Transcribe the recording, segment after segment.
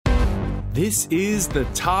This is the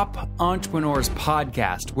Top Entrepreneurs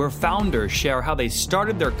Podcast, where founders share how they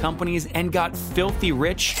started their companies and got filthy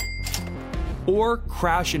rich or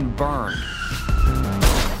crash and burn.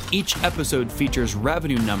 Each episode features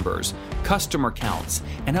revenue numbers, customer counts,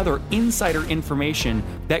 and other insider information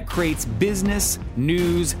that creates business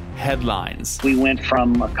news headlines. We went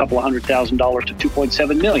from a couple of $100,000 to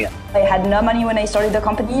 $2.7 million. I had no money when I started the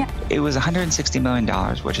company. It was $160 million,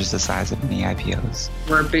 which is the size of many IPOs.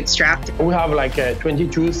 We're bootstrapped. We have like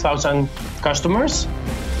 22,000 customers.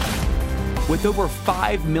 With over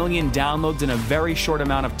 5 million downloads in a very short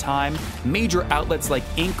amount of time, major outlets like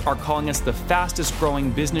Inc. are calling us the fastest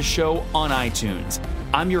growing business show on iTunes.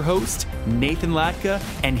 I'm your host, Nathan Latka,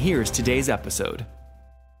 and here's today's episode.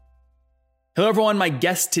 Hello, everyone. My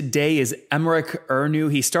guest today is Emeric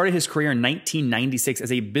Ernoult. He started his career in 1996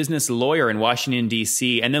 as a business lawyer in Washington,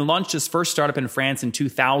 D.C., and then launched his first startup in France in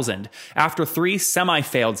 2000. After 3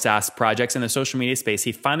 semi-failed SaaS projects in the social media space,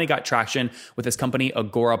 he finally got traction with his company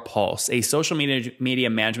Agorapulse, a social media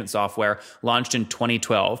management software launched in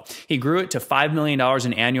 2012. He grew it to $5 million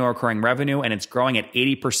in annual recurring revenue, and it's growing at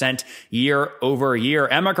 80% year over year.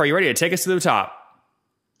 Emeric, are you ready to take us to the top?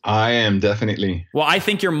 I am, definitely. Well, I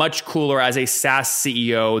think you're much cooler as a SaaS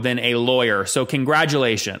CEO than a lawyer, so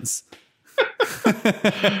congratulations.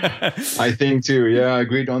 I think too. Yeah,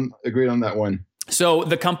 agreed on that one. So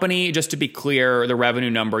the company, just to be clear, the revenue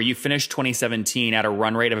number, you finished 2017 at a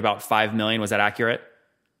run rate of about 5 million. Was that accurate?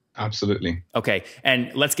 Absolutely. Okay.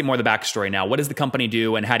 And let's get more of the backstory now. What does the company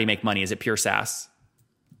do and how do you make money? Is it pure SaaS?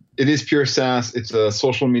 It is pure SaaS. It's a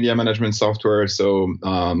social media management software. So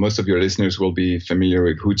most of your listeners will be familiar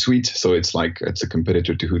with Hootsuite. So it's a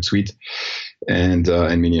competitor to Hootsuite and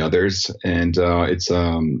many others. And it's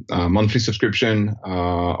a monthly subscription.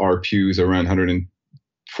 RPU is around $145,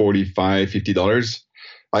 $50.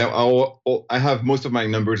 I have most of my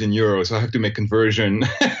numbers in euros, so I have to make conversion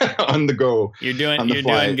on the go. You're doing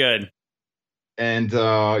good. And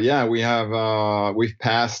we've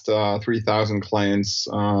passed 3,000 clients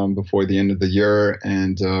before the end of the year,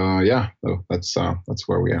 and so that's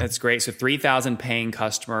where we are. That's great. So 3,000 paying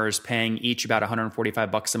customers, paying each about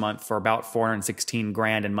 $145 a month for about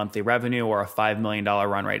 $416,000 in monthly revenue, or a $5 million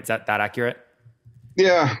run rate. Is that accurate?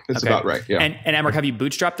 Yeah, that's about right. Yeah. And Emeric, have you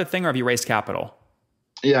bootstrapped the thing, or have you raised capital?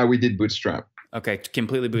 Yeah, we did bootstrap. Okay,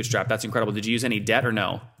 completely bootstrapped. That's incredible. Did you use any debt or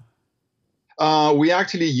no? We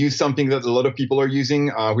actually used something that a lot of people are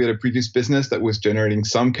using. We had a previous business that was generating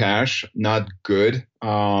some cash, not good,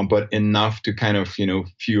 but enough to kind of,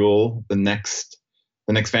 fuel the next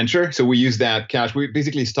venture. So we used that cash. We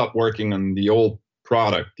basically stopped working on the old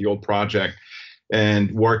project,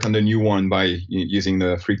 and worked on the new one by using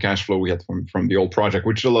the free cash flow we had from the old project,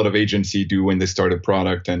 which a lot of agencies do when they start a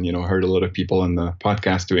product, and heard a lot of people on the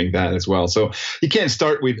podcast doing that as well. So you can't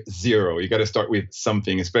start with zero. You got to start with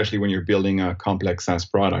something, especially when you're building a complex SaaS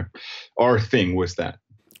product. Our thing was that.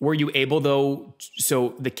 Were you able, though,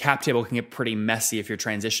 so the cap table can get pretty messy if you're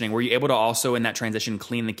transitioning. Were you able to also in that transition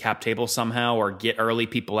clean the cap table somehow, or get early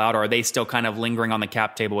people out, or are they still kind of lingering on the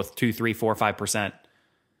cap table with 2, 3, 4, 5%?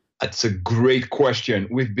 That's a great question.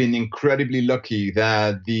 We've been incredibly lucky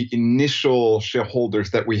that the initial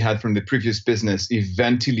shareholders that we had from the previous business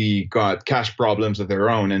eventually got cash problems of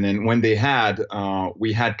their own. And then when they had,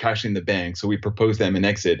 we had cash in the bank. So we proposed them an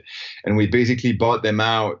exit, and we basically bought them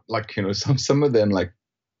out, some of them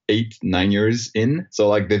 8-9 years in.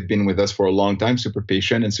 So they've been with us for a long time, super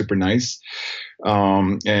patient and super nice.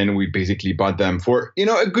 And we basically bought them for,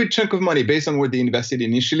 a good chunk of money based on what they invested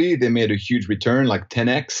initially. They made a huge return, like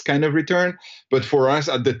 10x kind of return. But for us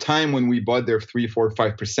at the time when we bought their 3, 4,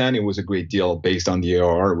 5%, it was a great deal based on the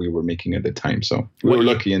ARR we were making at the time. So we were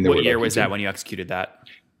lucky. And what year was that when you executed that?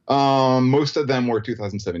 Most of them were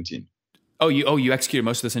 2017. Oh, you executed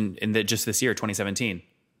most of this in just this year, 2017.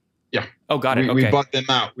 Yeah. Oh, got it. Okay. We bought them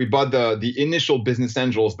out. We bought the initial business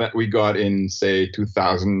angels that we got in, say,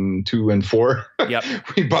 2002 and 4. Yep.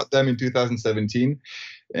 We bought them in 2017.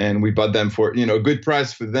 And we bought them for, a good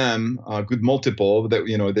price for them, a good multiple that,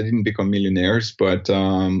 they didn't become millionaires, but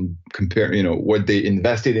compare, what they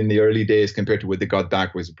invested in the early days compared to what they got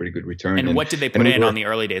back was a pretty good return. And what did they put in on the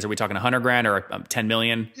early days? Are we talking $100,000 or 10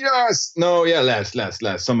 million? Yes. No, yeah, less.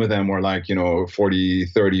 Some of them were 40,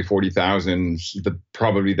 30, 40,000.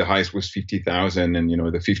 Probably the highest was 50,000. And,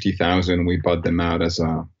 the 50,000, we bought them out as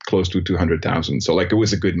close to 200,000. So it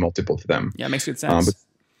was a good multiple to them. Yeah, it makes good sense.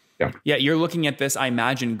 Yeah, you're looking at this, I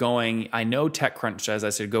imagine I know TechCrunch says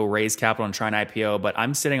I should go raise capital and try an IPO, but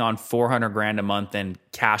I'm sitting on $400,000 a month in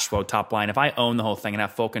cash flow top line. If I own the whole thing and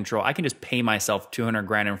have full control, I can just pay myself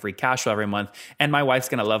 $200,000 in free cash flow every month, and my wife's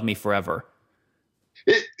going to love me forever.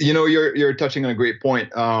 You're touching on a great point.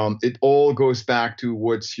 It all goes back to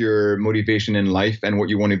what's your motivation in life and what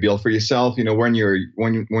you want to build for yourself.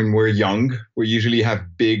 When we're young, we usually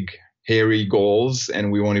have big, hairy goals,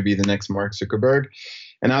 and we want to be the next Mark Zuckerberg.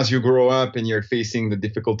 And as you grow up and you're facing the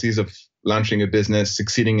difficulties of launching a business,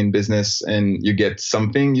 succeeding in business, and you get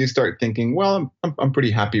something, you start thinking, well, I'm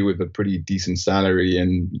pretty happy with a pretty decent salary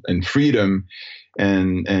and freedom.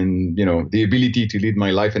 And the ability to lead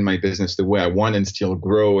my life and my business the way I want and still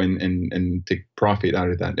grow and take profit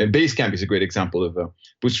out of that. And Basecamp is a great example of a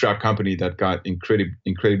bootstrap company that got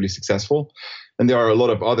incredibly successful. And there are a lot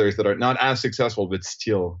of others that are not as successful, but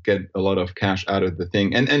still get a lot of cash out of the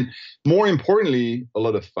thing. And more importantly, a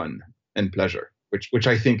lot of fun and pleasure, which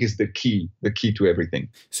I think is the key to everything.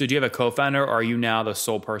 So do you have a co-founder, or are you now the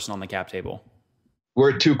sole person on the cap table?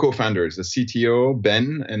 We're two co-founders, the CTO,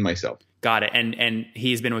 Ben, and myself. Got it. And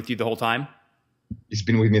he's been with you the whole time? He's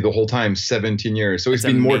been with me the whole time, 17 years. So he's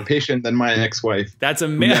been more patient than my ex-wife. That's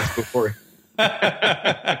amazing. Before.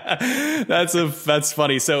 That's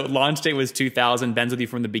funny. So launch date was 2000. Ben's with you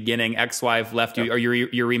from the beginning. Ex-wife left you. Are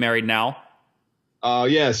you're remarried now?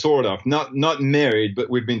 Yeah, sort of. Not married,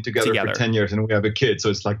 but we've been together for 10 years and we have a kid.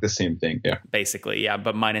 So it's like the same thing. Yeah. Basically. Yeah.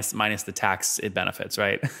 But minus the tax benefits,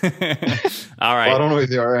 right? All right. Well, I don't know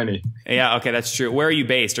if there are any. Yeah. Okay. That's true. Where are you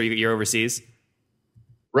based? You're overseas?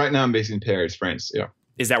 Right now I'm based in Paris, France. Yeah.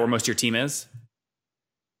 Is that where most of your team is?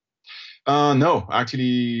 No,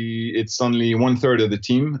 actually it's only 1/3 of the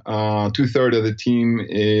team. 2/3 of the team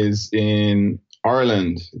is in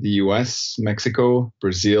Ireland, the US, Mexico,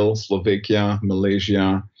 Brazil, Slovakia,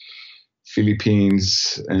 Malaysia,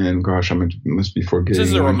 Philippines, and gosh, I must be forgetting. This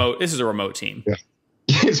is a remote team. Yeah.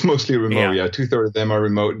 It's mostly remote. Yeah. 2/3 of them are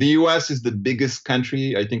remote. The US is the biggest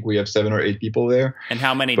country. I think we have 7 or 8 people there. And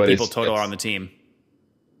how many people total are on the team?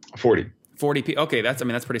 40. 40 people. Okay, that's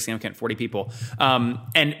pretty significant. 40 people.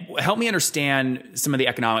 And help me understand some of the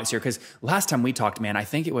economics here, because last time we talked, man, I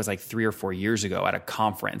think it was like 3 or 4 years ago at a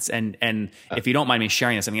conference. And if you don't mind me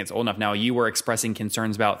sharing this, I think it's old enough now. You were expressing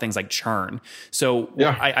concerns about things like churn. So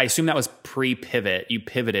yeah. I assume that was pre-pivot. You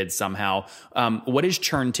pivoted somehow. What is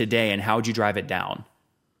churn today, and how would you drive it down?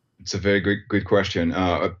 It's a very good question.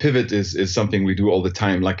 A pivot is something we do all the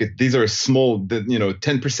time. Like these are small,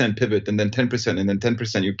 10% pivot and then 10% and then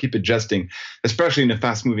 10%. You keep adjusting, especially in a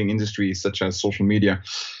fast-moving industry such as social media.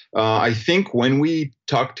 I think when we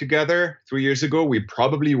talked together 3 years ago, we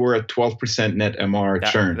probably were at 12% net MR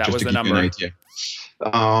churn. That just was to the give number. You an idea.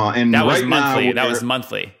 And that was right monthly. Now that was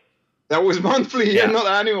monthly. That was monthly, yeah. And not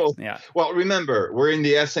annual. Yeah. Well, remember, we're in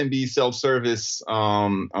the SMB self-service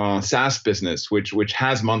SaaS business, which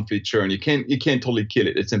has monthly churn. You can't totally kill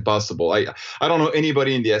it. It's impossible. I don't know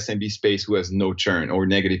anybody in the SMB space who has no churn or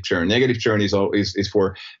negative churn. Negative churn is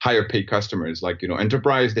for higher paid customers. Like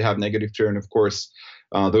enterprise, they have negative churn, of course.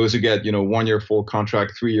 Those who get 1 year full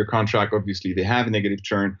contract, 3 year contract, obviously they have negative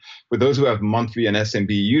churn. But those who have monthly and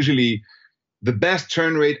SMB, usually the best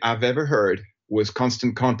churn rate I've ever heard was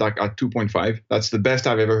Constant Contact at 2.5. That's the best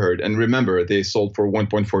I've ever heard. And remember, they sold for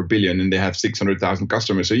 1.4 billion and they have 600,000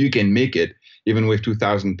 customers. So you can make it even with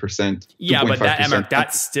 2,000%. Yeah, but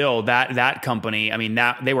that's still that company. I mean,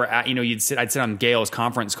 that they were at, I'd sit on Gale's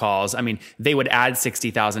conference calls. I mean, they would add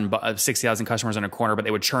 60,000 customers in a corner, but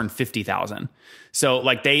they would churn 50,000. So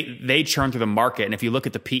like they churn through the market. And if you look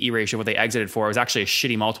at the PE ratio, what they exited for, it was actually a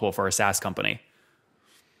shitty multiple for a SaaS company.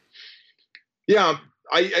 Yeah.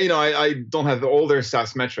 I don't have all their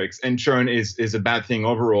SaaS metrics, and churn is a bad thing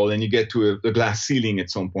overall, and you get to a glass ceiling at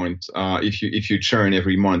some point if you churn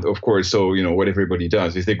every month, of course. So what everybody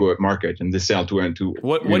does is they go at market and they sell to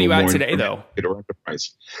what are you at today though? Or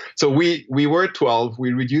enterprise. So we were at 12.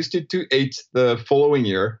 We reduced it to 8 the following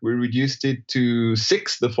year. We reduced it to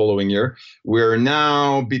 6 the following year. We're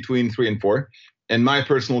now between 3 and 4, and my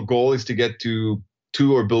personal goal is to get to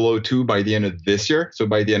 2 or below 2 by the end of this year. So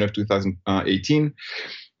by the end of 2018.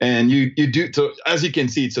 And you do, so as you can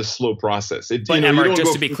see, it's a slow process. But MR,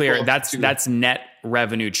 just to be clear, that's net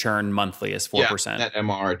revenue churn monthly is 4%. Yeah, net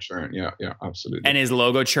MR churn. Yeah, absolutely. And is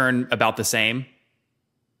logo churn about the same?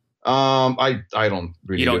 I don't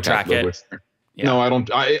really. You don't track it? Yeah. No, I don't.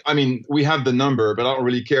 I mean, we have the number, but I don't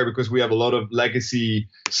really care because we have a lot of legacy,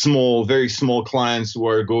 very small clients who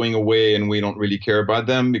are going away, and we don't really care about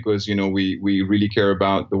them because we really care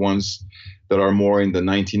about the ones that are more in the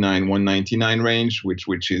 99, 199 range,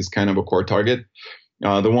 which is kind of a core target.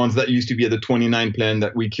 The ones that used to be at the 29 plan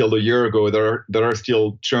that we killed a year ago, that are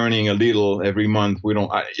still churning a little every month.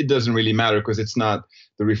 It doesn't really matter because it's not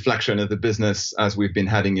the reflection of the business as we've been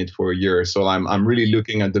having it for a year. So I'm really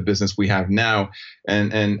looking at the business we have now,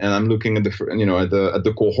 and I'm looking at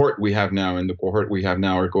the cohort we have now, and the cohort we have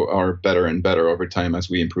now are better and better over time as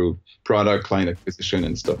we improve product, client acquisition,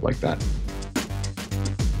 and stuff like that.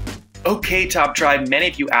 Okay, Top Tribe, many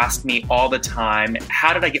of you ask me all the time,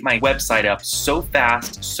 how did I get my website up so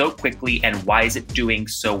fast, so quickly, and why is it doing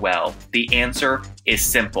so well? The answer is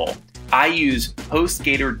simple. I use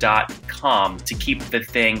HostGator.com to keep the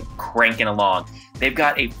thing cranking along. They've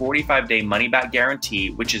got a 45-day money-back guarantee,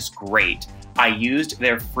 which is great. I used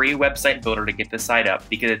their free website builder to get the site up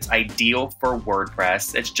because it's ideal for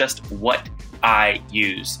WordPress. It's just what I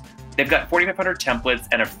use. They've got 4,500 templates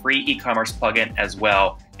and a free e-commerce plugin as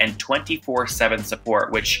well, and 24/7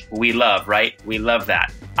 support, which we love, right? We love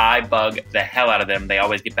that. I bug the hell out of them. They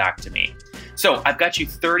always get back to me. So I've got you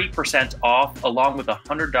 30% off along with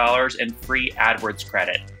 $100 in free AdWords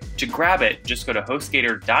credit. To grab it, just go to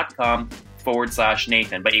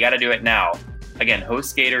HostGator.com/Nathan, but you got to do it now. Again,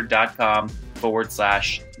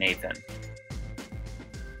 HostGator.com/Nathan.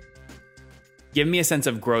 Give me a sense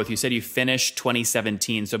of growth. You said you finished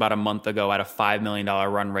 2017, so about a month ago, at a $5 million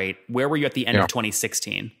run rate. Where were you at the end of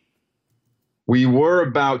 2016? We were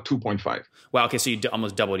about 2.5. Wow. Okay. So you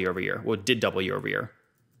almost doubled year over year. Well, did double year over year.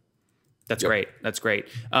 That's great. That's great.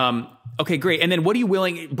 Okay, great. And then what are you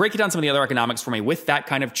break it down some of the other economics for me. With that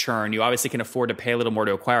kind of churn, you obviously can afford to pay a little more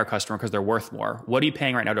to acquire a customer because they're worth more. What are you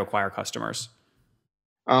paying right now to acquire customers?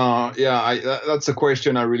 That's a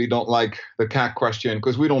question I really don't like, the CAC question,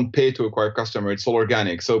 because we don't pay to acquire customer. It's all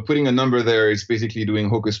organic. So putting a number there is basically doing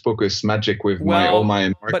hocus pocus magic with all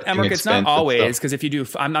my marketing. But Emeric, it's not always, because if you do,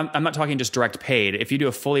 I'm not talking just direct paid. If you do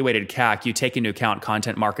a fully weighted CAC, you take into account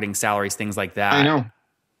content marketing, salaries, things like that. I know.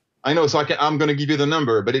 So I'm going to give you the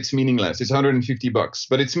number, but it's meaningless. It's $150,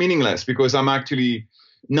 but it's meaningless because I'm actually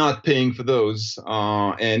not paying for those.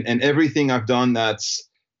 And everything I've done that's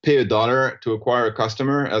pay $1 to acquire a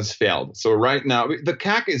customer has failed. So right now, the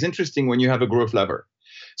CAC is interesting when you have a growth lever.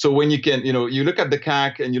 So when you can, you look at the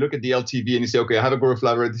CAC and you look at the LTV and you say, okay, I have a growth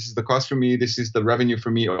lever. This is the cost for me. This is the revenue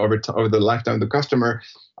for me over the lifetime of the customer.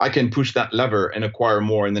 I can push that lever and acquire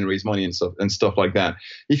more and then raise money and stuff like that.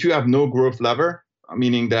 If you have no growth lever,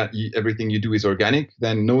 meaning that everything you do is organic,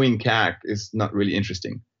 then knowing CAC is not really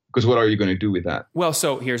interesting. Because what are you going to do with that? Well,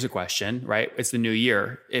 so here's a question, right? It's the new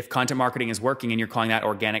year. If content marketing is working and you're calling that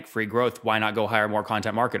organic free growth, why not go hire more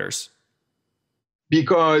content marketers?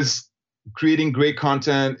 Because creating great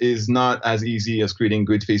content is not as easy as creating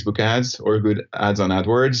good Facebook ads or good ads on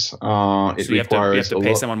AdWords. So you have to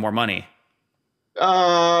pay someone more money.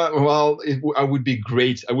 I would be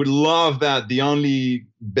great. I would love that. The only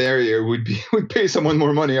barrier would pay someone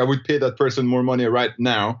more money. I would pay that person more money right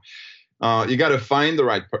now. You got to find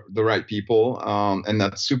the right people, and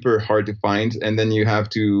that's super hard to find. And then you have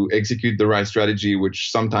to execute the right strategy,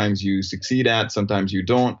 which sometimes you succeed at, sometimes you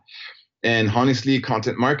don't. And honestly,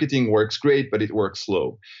 content marketing works great, but it works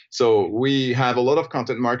slow. So we have a lot of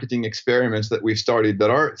content marketing experiments that we've started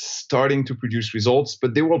that are starting to produce results,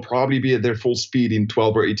 but they will probably be at their full speed in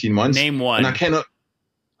 12 or 18 months. Name one. And I cannot.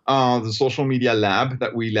 The social media lab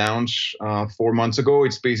that we launched 4 months ago.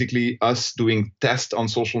 It's basically us doing tests on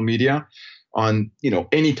social media on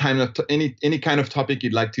any kind of topic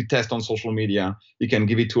you'd like to test on social media. You can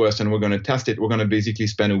give it to us and we're going to test it. We're going to basically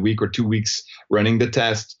spend a week or 2 weeks running the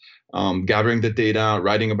test, gathering the data,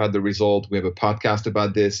 writing about the result. We have a podcast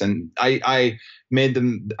about this, and I made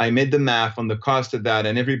the math on the cost of that,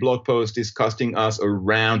 and every blog post is costing us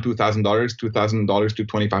around $2,000 to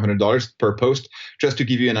 $2,500 per post. Just to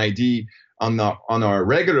give you an idea, on our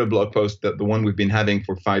regular blog post, the one we've been having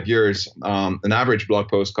for 5 years, an average blog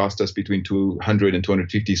post cost us between $200 and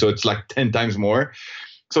 $250. So it's like 10 times more.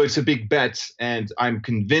 So it's a big bet, and I'm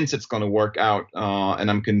convinced it's going to work out, and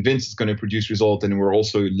I'm convinced it's going to produce results. And we're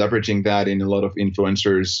also leveraging that in a lot of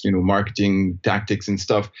influencers, marketing tactics and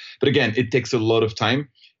stuff. But again, it takes a lot of time,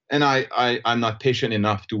 and I'm not patient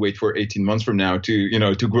enough to wait for 18 months from now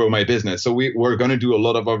to grow my business. So we're going to do a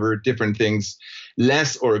lot of other different things,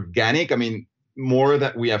 less organic. I mean, more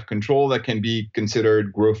that we have control that can be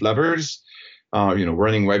considered growth levers.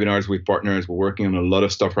 Running webinars with partners. We're working on a lot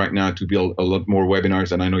of stuff right now to build a lot more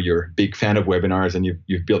webinars. And I know you're a big fan of webinars, and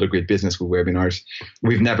you've built a great business with webinars.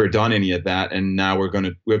 We've never done any of that, and now we're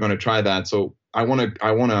gonna try that. So I wanna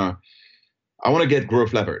get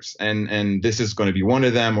growth levers, and this is gonna be one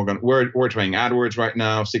of them. We're trying AdWords right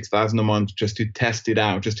now, $6,000 a month, just to test it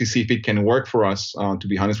out, just to see if it can work for us. To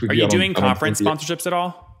be honest with you, are you doing conference sponsorships at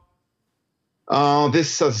all?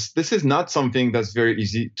 This is not something that's very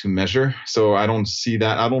easy to measure, so I don't see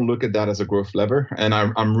that. I don't look at that as a growth lever, and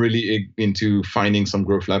I'm really into finding some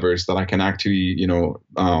growth levers that I can actually,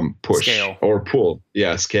 push scale or pull.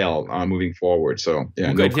 Yeah, scale moving forward. So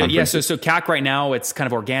yeah, well, good. Yeah. So CAC right now, it's kind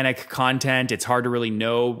of organic content. It's hard to really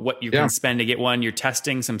know what you can spend to get one. You're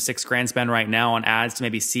testing some $6,000 spend right now on ads to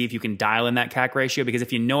maybe see if you can dial in that CAC ratio, because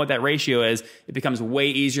if you know what that ratio is, it becomes way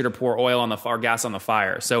easier to pour oil on the or gas on the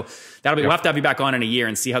fire. So that'll be we'll have to have you back on in a year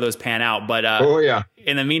and see how those pan out. But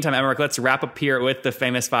in the meantime, Aymeric, let's wrap up here with the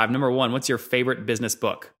famous five. Number one, what's your favorite business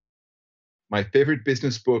book? My favorite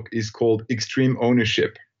business book is called Extreme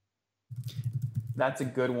Ownership. That's a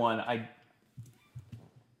good one. I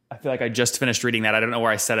feel like I just finished reading that. I don't know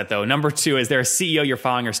where I said it though. Number two, is there a CEO you're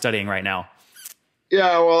following or studying right now?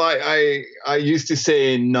 Yeah, well, I used to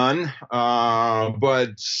say none,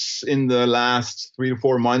 but in the last 3 to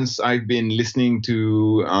 4 months, I've been listening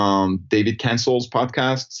to David Cancel's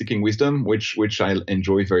podcast, Seeking Wisdom, which I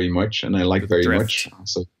enjoy very much and I like very much.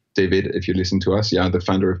 So David, if you listen to us, the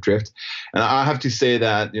founder of Drift. And I have to say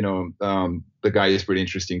that, the guy is pretty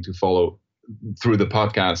interesting to follow through the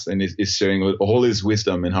podcast, and is sharing all his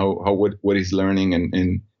wisdom and what he's learning,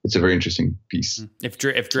 and it's a very interesting piece. If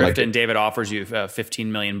Drift and David offers you $15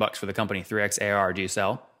 million for the company, 3x ARR, do you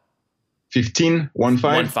sell? 15?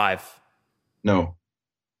 1.5? No.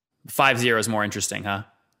 50 is more interesting, huh?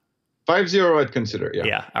 50 I'd consider. Yeah.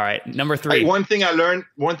 Yeah. All right. Number three. One thing I learned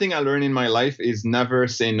in my life is never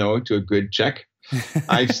say no to a good check.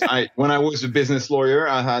 When I was a business lawyer,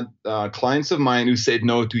 I had clients of mine who said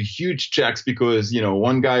no to huge checks because,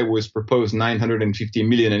 one guy was proposed 950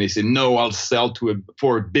 million and he said, no, I'll sell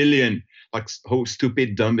for $1 billion. Like, how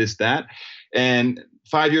stupid, dumb is that? And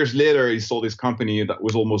 5 years later, he sold his company that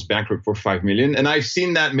was almost bankrupt for 5 million. And I've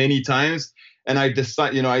seen that many times. And I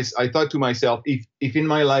decided, I thought to myself, if in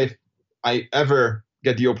my life I ever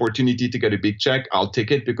get the opportunity to get a big check, I'll take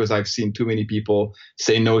it, because I've seen too many people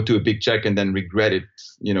say no to a big check and then regret it,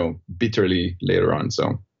 bitterly later on.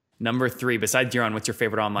 So number three, besides Euron, what's your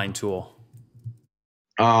favorite online tool?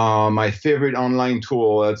 My favorite online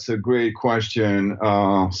tool, that's a great question.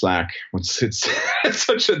 Slack. It's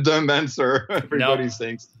such a dumb answer. Everybody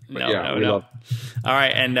thinks. No. All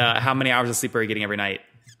right. And how many hours of sleep are you getting every night?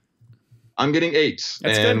 I'm getting 8.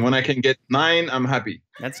 That's and good. When I can get 9, I'm happy.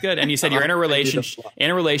 That's good. And you said you're in a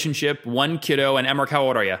relationship, 1 kiddo, and Aymeric, how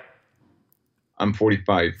old are you? I'm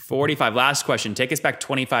 45. 45. Last question. Take us back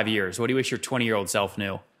 25 years. What do you wish your 20-year-old self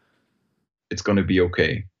knew? It's going to be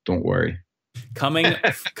okay. Don't worry. Coming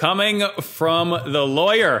from the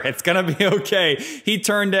lawyer, it's going to be okay. He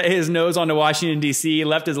turned his nose onto Washington, D.C.,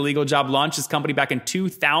 left his legal job, launched his company back in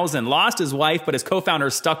 2000, lost his wife, but his co-founder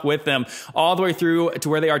stuck with him all the way through to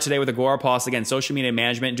where they are today with Agorapulse, again, social media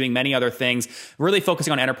management, doing many other things, really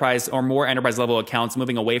focusing on enterprise or more enterprise level accounts,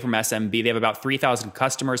 moving away from SMB. They have about 3,000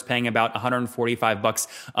 customers paying about $145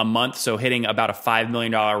 a month, so hitting about a $5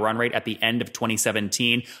 million run rate at the end of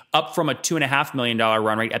 2017, up from a $2.5 million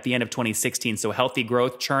run rate at the end of 2016. So healthy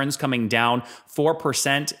growth, churn's coming down,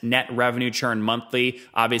 4% net revenue churn monthly.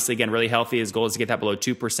 Obviously, again, really healthy. His goal is to get that below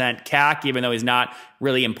 2%. CAC, even though he's not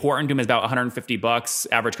really important to him, is about $150.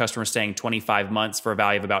 Average customer staying 25 months for a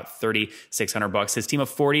value of about $3,600. His team of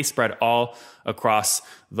 40 spread all across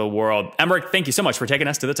the world. Aymeric, thank you so much for taking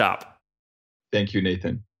us to the top. Thank you,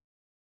 Nathan.